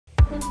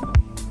Nanonood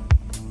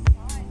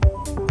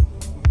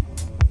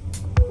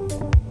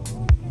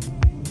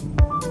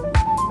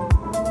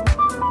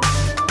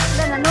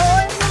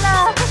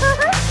sila.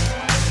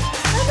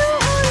 Nanonood.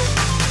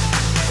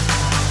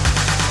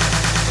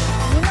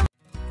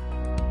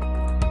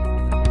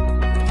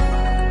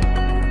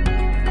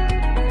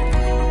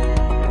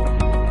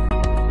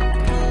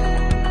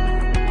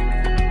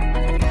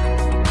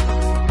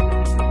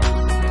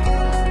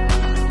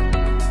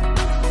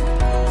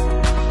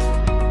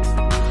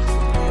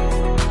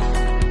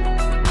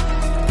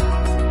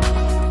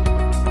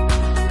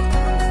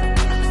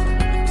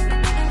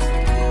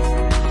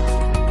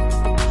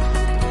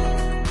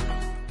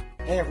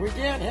 If we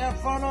can't have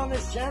fun on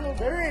this channel,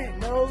 there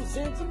ain't no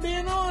sense of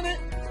being on it.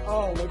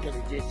 Oh, look at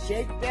her just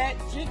shake that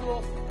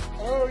jiggle.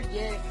 Oh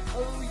yeah,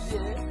 oh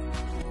yeah.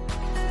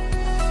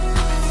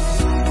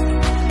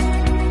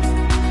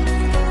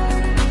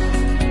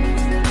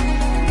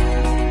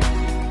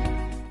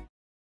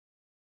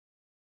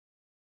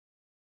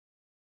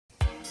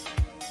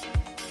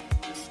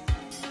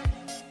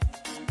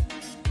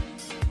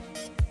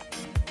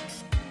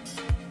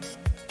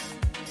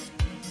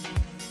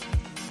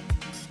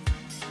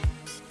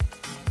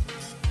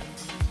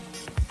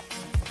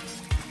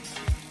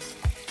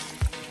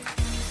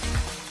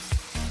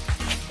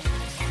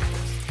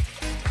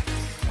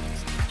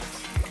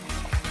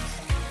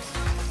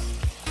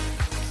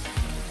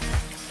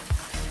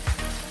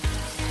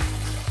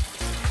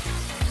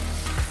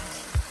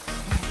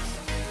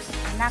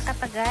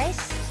 Nakata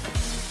guys.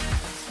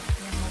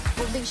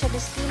 Tubig siya sa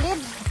kilid.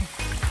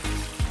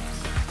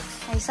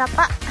 Ay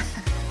sapa.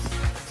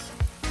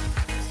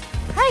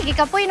 Hay,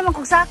 gikapoy naman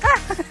kung saka.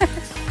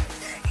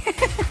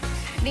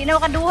 Di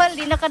na kaduhal,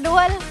 di na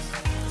kaduhal.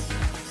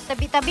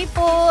 Tabi-tabi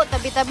po,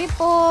 tabi-tabi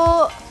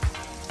po.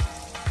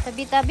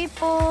 Tabi-tabi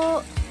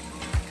po.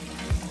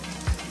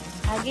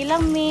 Lagi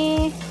lang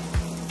mi.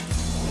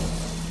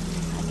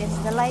 Against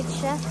the light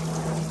siya.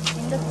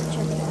 Indot po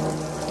siya dito.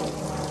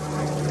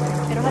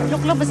 Pero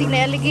hadlok lang, basig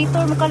na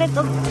alligator mo kalit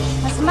o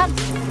masmag.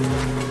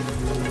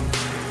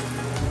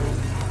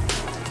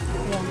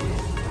 Ayan.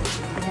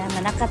 Ayan,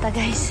 manakata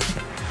guys.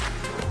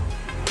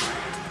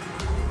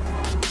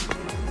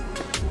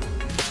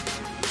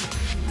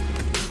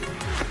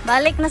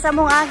 Balik na sa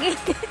mong agi.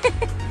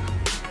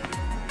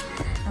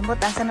 Ambot,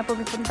 asa na po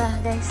bipunta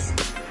guys.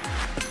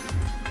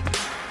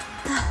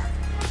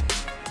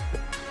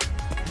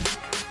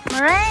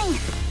 Marang!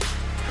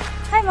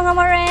 Hi mga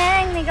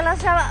marang!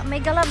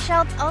 May galab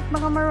shout out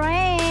mga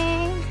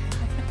marang!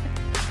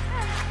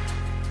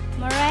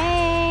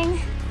 Marang!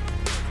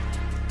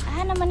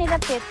 Ah naman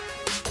nilapit.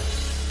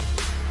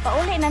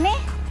 Pauli na ni.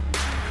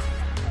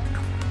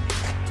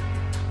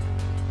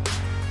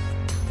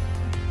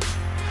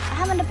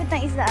 Ah manapit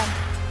ng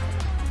isdaan.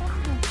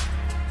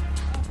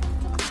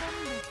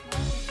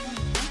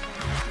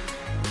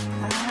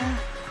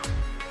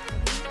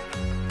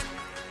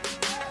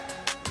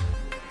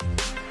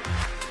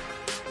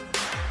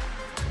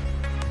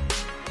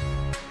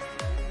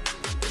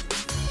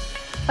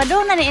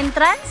 Padung na ni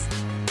entrance?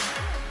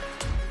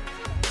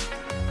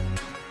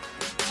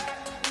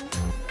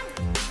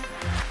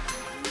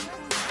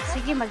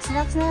 Sige,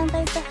 mag-snacks na lang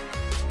tayo ito.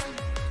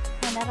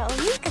 Manara,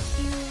 uy,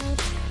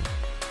 ka-cute.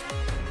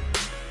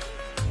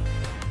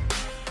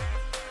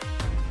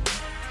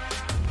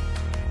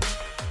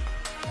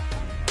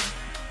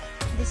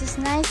 This is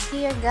nice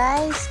here,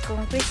 guys.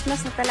 Kung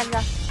Christmas na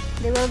talaga,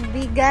 they will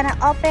be gonna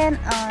open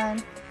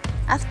on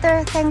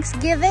after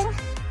Thanksgiving.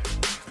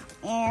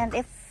 And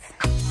if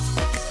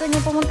gusto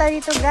niyo pumunta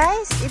dito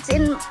guys, it's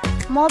in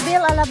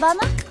Mobile,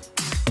 Alabama,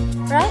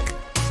 right?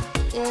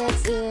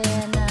 It's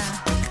in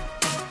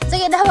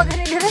sige, dawag ka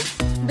rin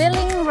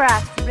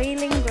Billinggrass.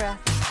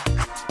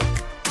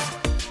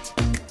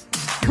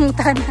 Yung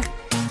tana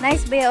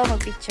nice ba yun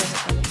mag-picture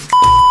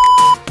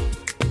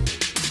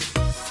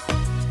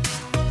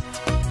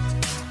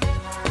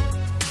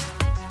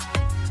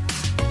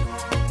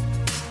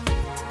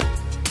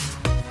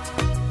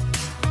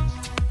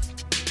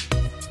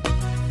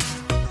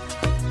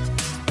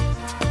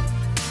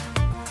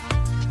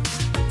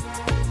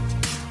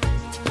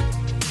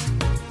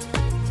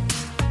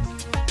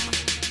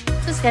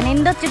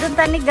kanindot yun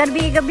tani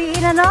gabi-gabi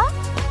na no?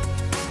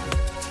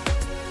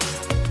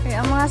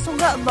 Kaya ang mga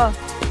suga ba?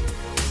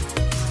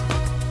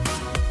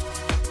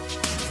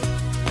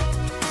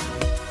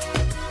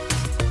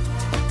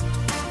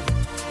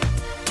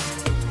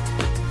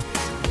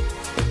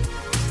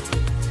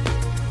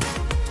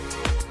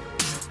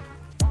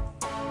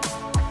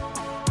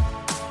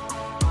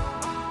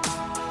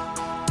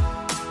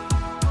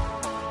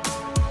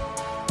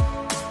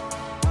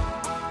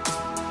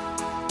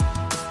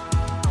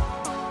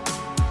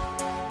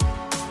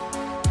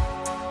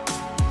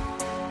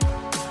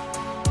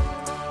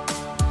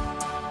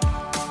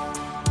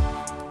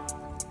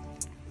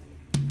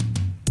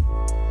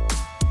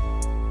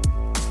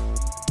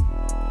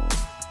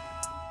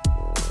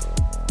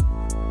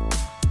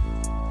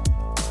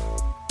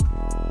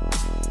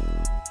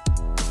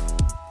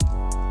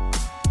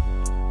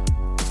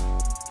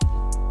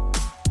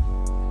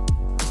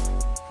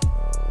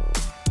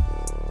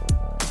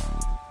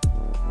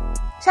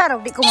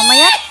 Sarap di ko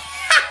mamayat.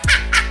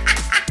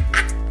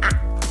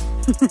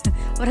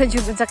 Wala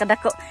jud sa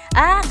kadako.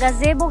 Ah,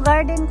 gazebo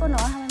garden ko no.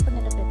 Ah, man pa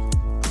nalapit.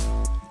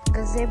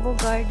 Gazebo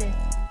garden.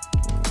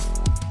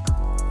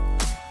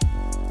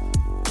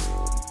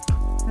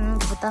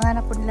 Butangan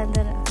na po nila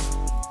dara.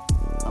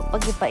 O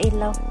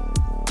pagipailaw.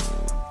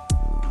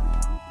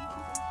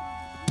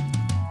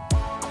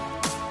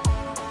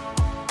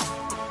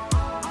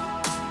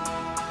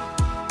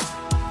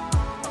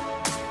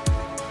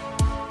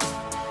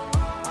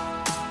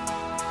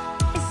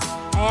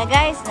 Ayan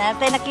guys,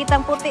 natin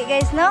nakitang puti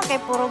guys no,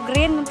 kay puro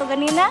green nito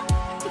ganina.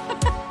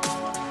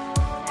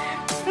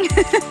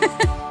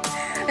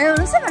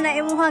 Ano sa man na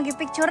imuhang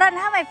gipicturean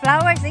ha, may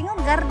flowers ingon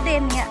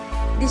garden nga.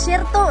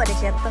 Desierto.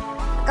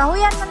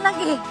 Kahuyan man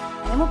lagi.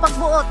 Ay mo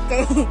pagbuot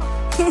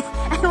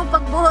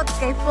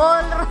kay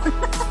fall.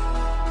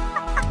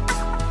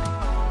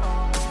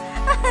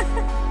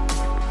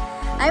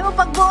 Ay mo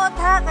pagbuot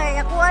ha kay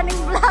ako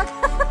aning vlog.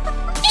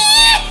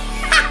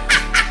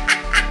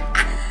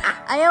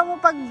 Ayaw mo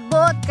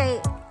pagbuot kay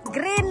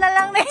green na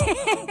lang ni.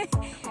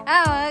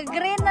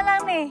 Green na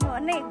lang ni.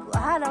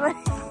 Naman.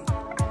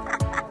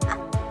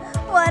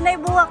 Wanay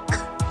buwak.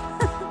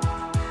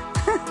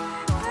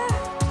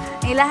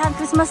 Ilahang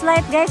Christmas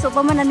light guys,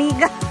 upa man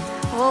naniga.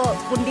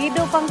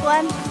 Pundido pang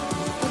kuan.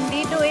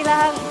 Pundido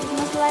ilahang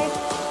Christmas light.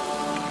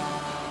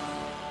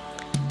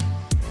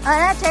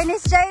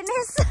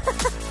 Chinese.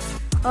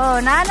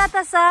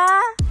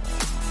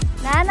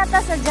 Naanata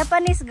sa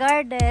Japanese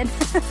garden.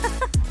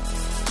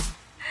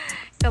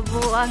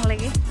 Kabuang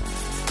lagi.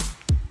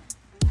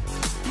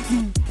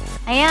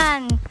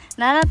 Ayan,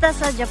 nanata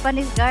sa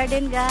Japanese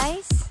garden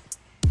guys.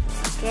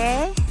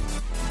 Okay.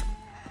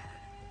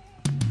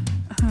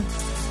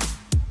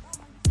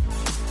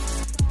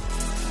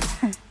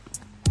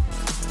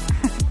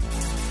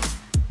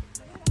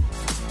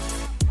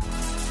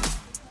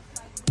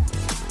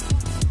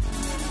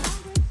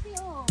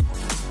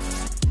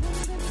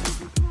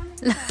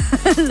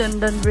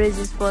 London Bridge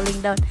is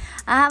falling down.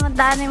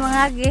 Mantaan yung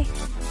mga agi.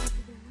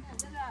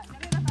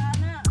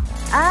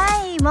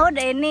 Ay, mau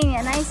da ini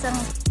ya nice ang.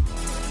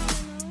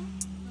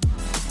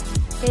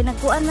 Kay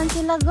nagkuan man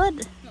sila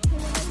good.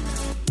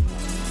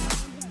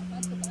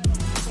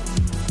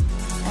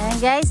 Ayan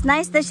guys,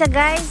 nice na siya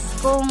guys.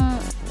 Kung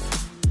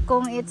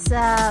it's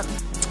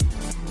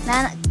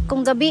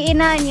kung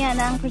gabiin na niya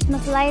na ang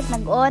Christmas light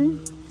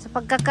nag-on. Sa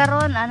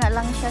pagkakaroon, ana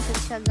lang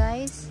siya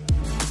guys.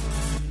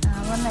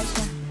 Wala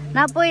siya.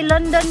 Napoy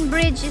London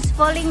Bridge is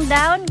falling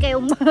down kay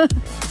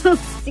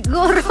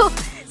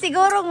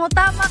Siguro mo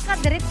tama ka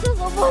diretso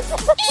sa bus.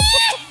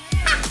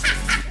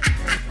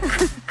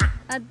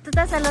 Adto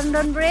ta sa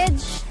London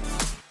Bridge.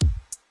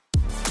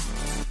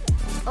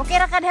 Okay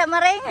ra ka diha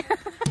Maring?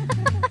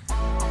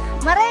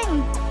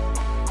 Maring.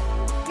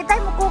 Kitay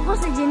mo kugo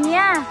si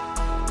Juniela.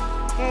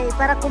 Okay,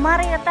 para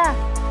kumari ata.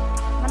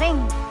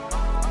 Maring.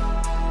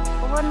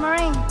 Kugon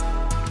Maring.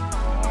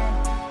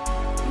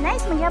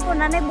 Nice magyapon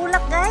nanay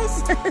bulak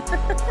guys.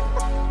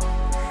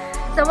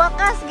 Sa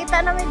wakas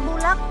kita na may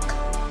bulak.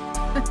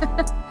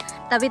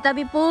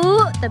 Tabi-tabi po.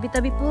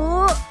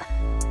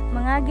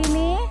 Mga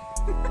gini.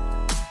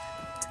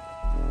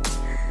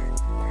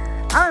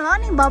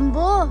 Ano yung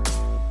bamboo?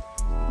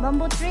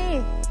 Bamboo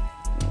tree.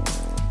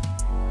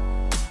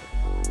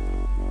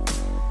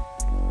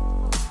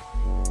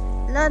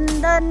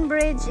 London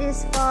Bridge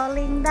is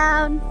falling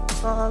down.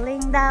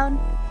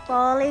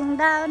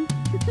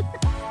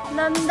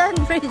 London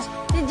Bridge.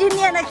 Si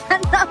Juniela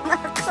nagkanta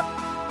ako.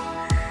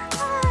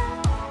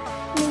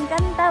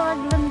 Ningkanta wag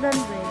London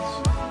Bridge.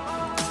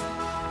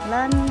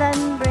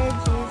 London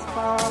Bridge is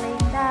falling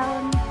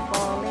down.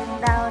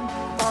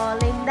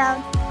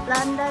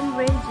 London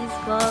Bridge is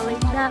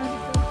falling down.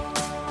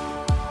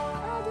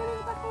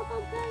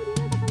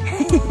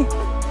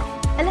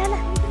 Ala.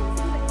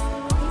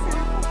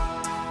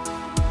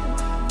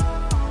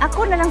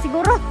 Ako na lang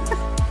siguro.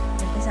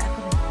 Isa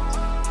ako.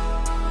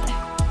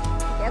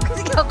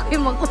 Ako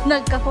yung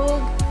mag-unag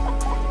kahog.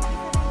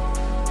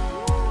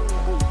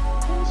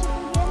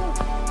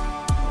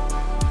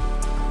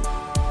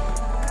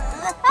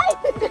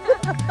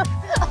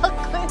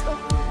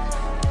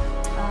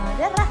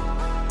 Dara.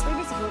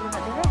 Pwede siguro na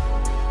dara.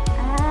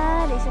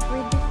 Di siya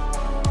pwede.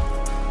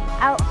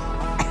 Aw.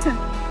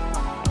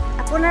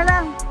 Ako na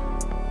lang.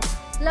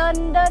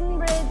 London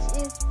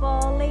Bridge is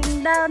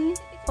falling down.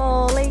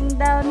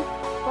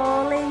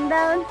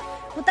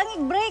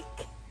 Butang break.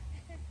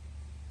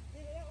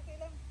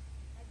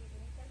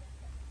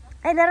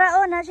 Ay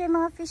dara na siya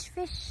mga fish.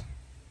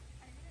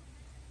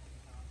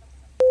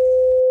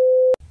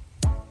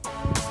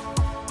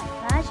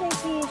 Siya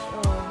fish,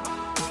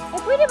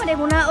 pwede mo na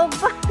yung munaog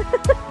pa.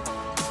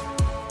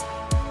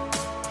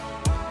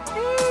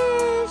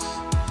 Fish!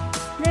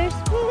 There's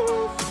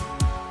fish!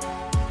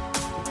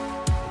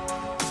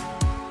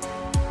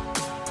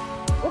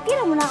 Okay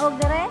na munaog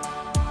dere?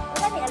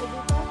 Wala ni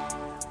alligator?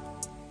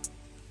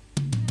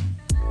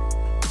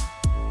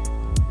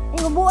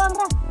 Mabuang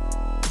ra.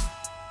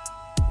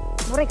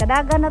 Mure,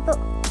 kadagan na to.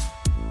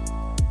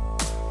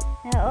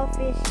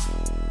 Fish.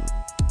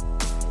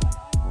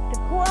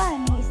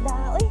 Kadaguan ng isda.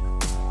 Uy.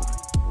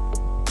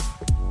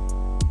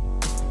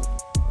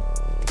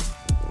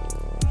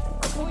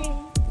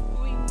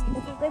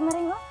 Kay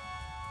maring oh.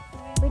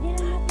 Pwede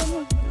lang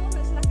natin eh.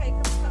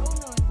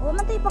 Huwag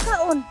man tayo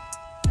pagkaon.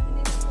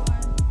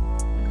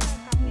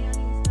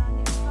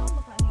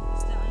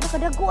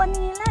 Kadaguan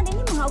nila. Dini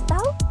mga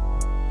utaw.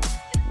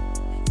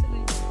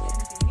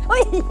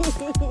 Uy!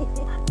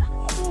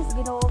 Please,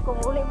 ginawa ko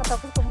muli.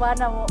 Matapos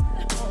kumbana mo.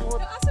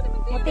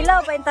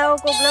 Mutilaw pa yung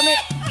tawag ko. Glamit.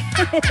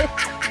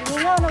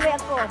 Giningaw na ba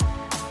ako?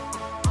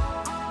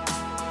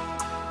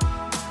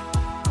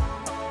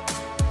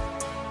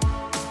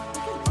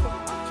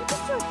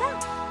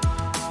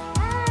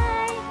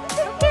 Hi!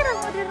 Kira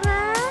mo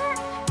dira.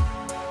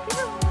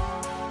 Kira mo.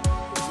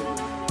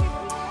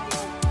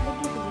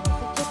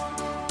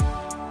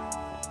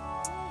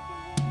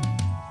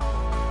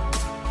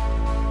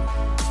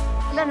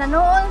 Sila,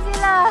 nanool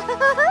sila.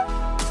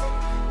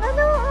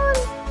 Nanool.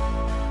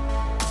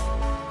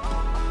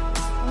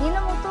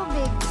 Hinginom mo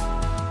tubig.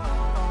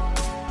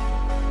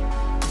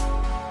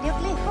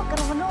 Liok-liok ko,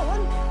 karang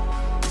manool.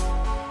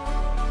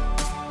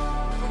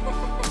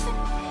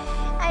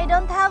 I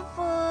don't have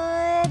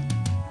food.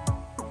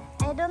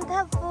 I don't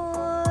have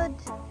food.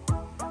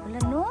 Wala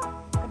no?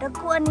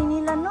 Kadagkuan ni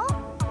nila no?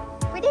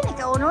 Pwede ni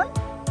kaunon?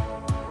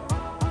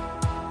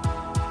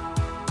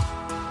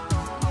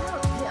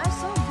 They are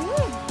so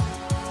big.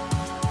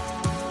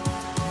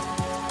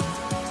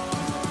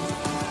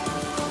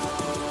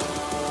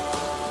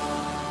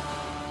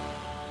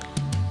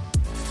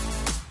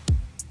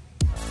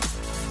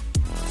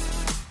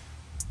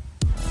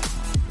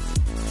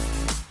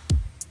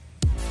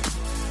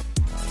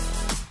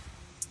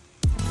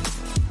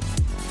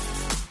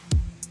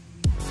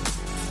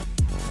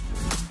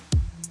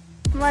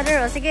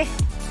 Mother, oh, sige.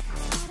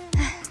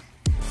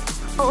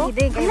 Oo,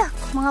 ala,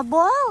 mga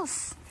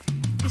balls.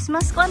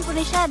 Christmas con po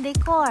na siya,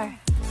 decor.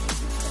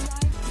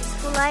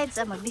 Disco lights.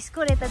 Ah,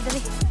 mag-disco rin.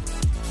 Tadali.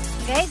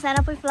 Guys,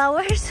 nana po yung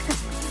flowers.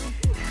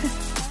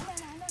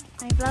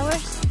 May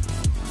flowers.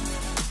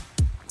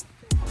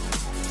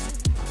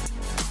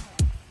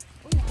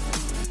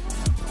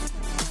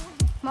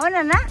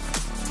 Mauna na.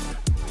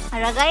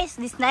 Ara guys,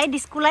 this night,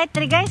 disco light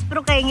rin guys.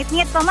 Pero kaya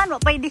ngit-ngit pa man,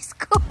 wapay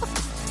disco.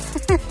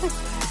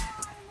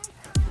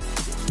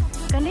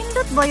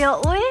 Kanindot ba ya,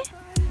 uy?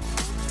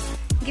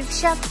 Gift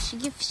shop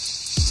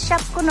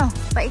ko no,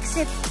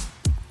 pa-exit.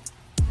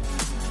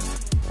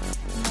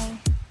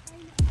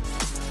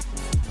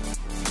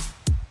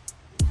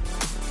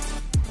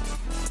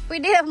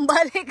 Pwede ang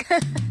balik.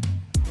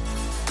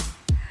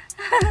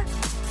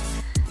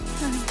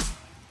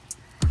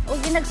 O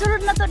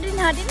ginagsulod na to din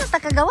ha, di na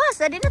takagawas,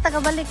 di na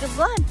takabalik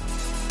buwan.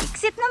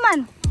 Exit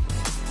naman.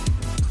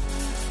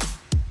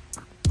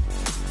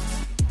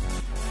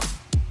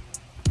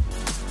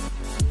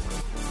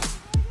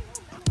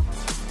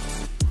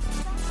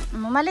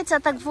 Mamalit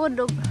sa tag-food.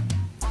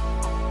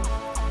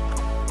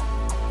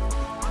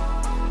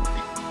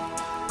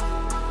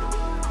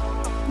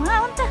 Mga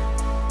unta.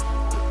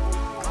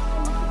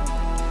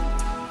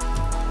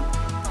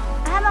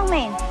 Hamang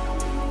main.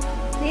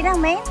 Di na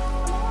main.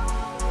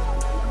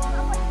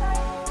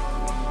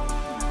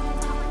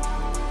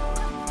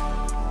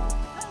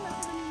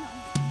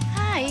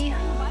 Hi.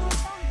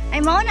 Ay,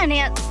 mau na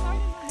niya.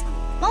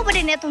 Mau ba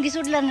din niya itong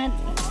gisudlan?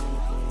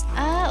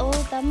 Ah, oh,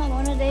 tama.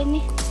 Mau na din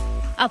ni.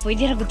 Ah,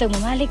 pwede na gutang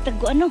mamalik tag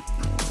ano.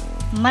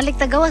 Mamalik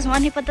tag gawas,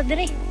 maani pa ta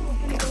dire.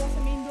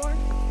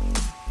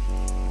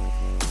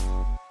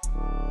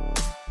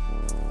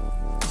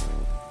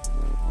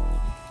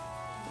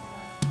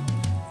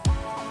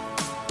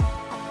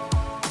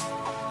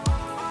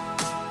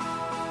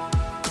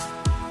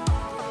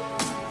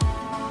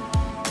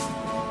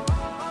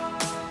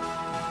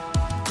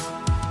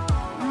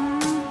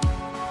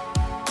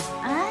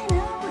 Ay, no,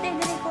 pwede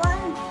dire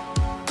kuan.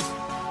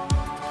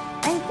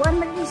 Ay,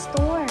 kuan man di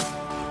store.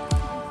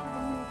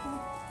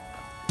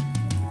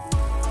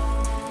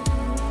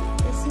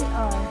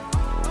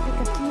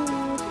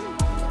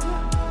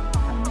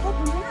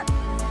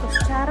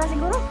 Kutsara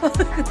siguro.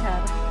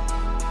 Kutsara.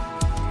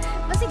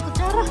 Basta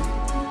kutsara.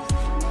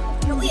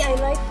 No, I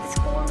like this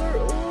color.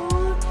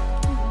 Oh.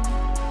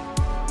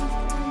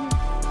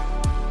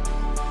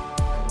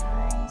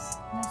 Nice.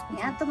 Ni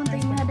ato man to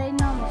yung mga day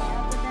no.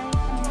 Ato day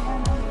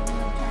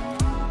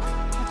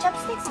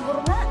chopsticks siguro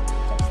nga.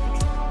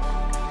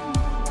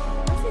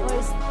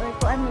 Chopsticks. Or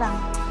kuan lang.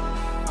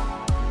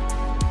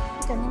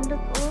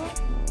 Kanindot oh.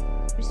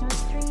 Christmas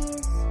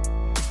trees.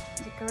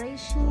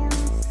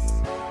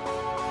 Decorations.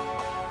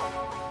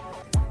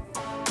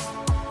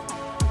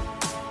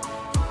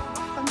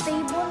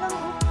 Table lang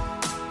oh.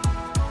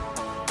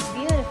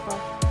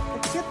 Beautiful.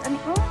 Cute ano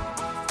oh.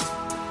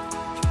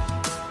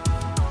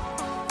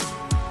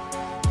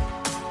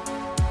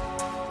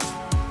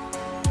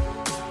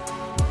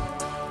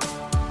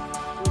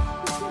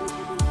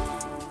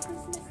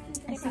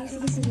 Ay, sige.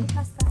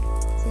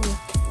 Sige.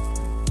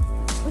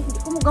 Uy,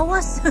 hindi ko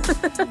magawas.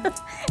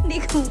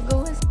 Hindi ko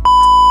magawas.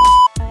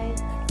 Ay,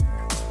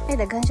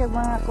 daghan siya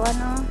mga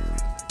kuano.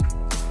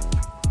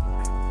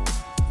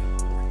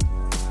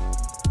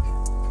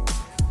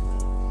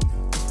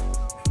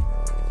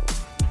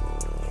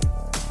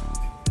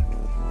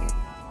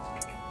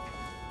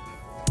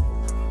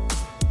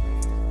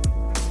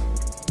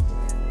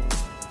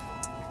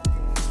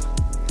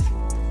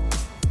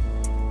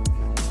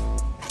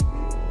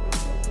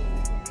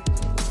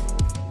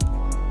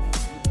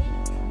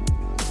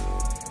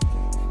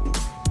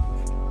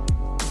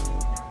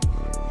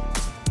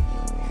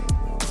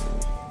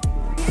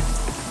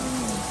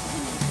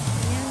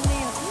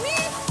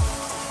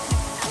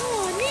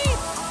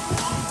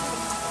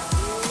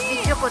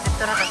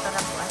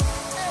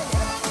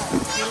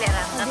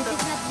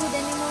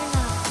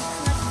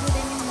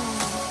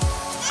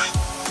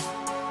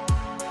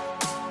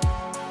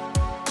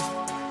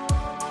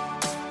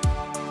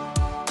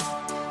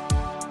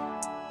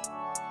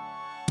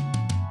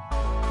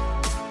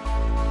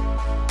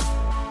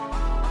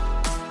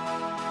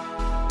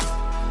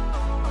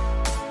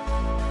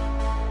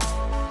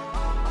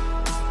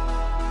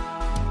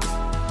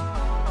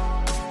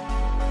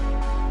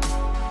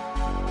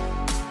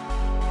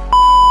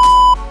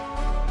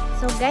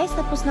 guys,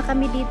 tapos na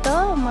kami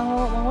dito.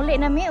 Manguli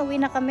na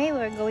uwi na kami.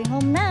 We're going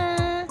home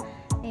na.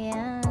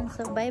 Ayan.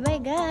 So,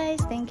 bye-bye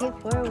guys. Thank you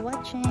for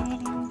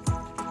watching.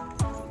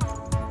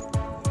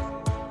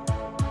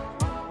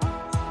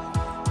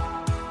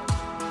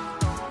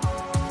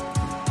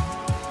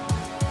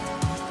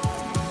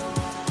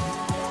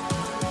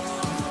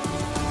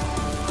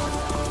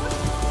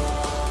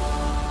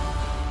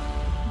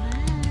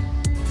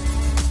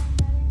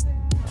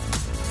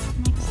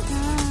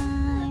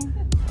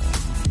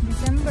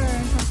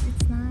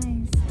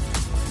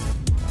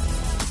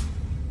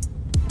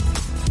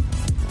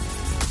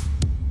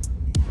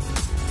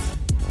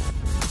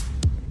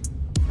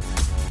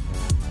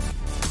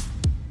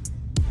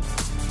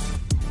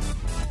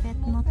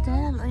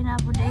 Motel. Oy,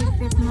 napo dai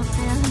pet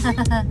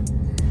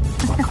motel.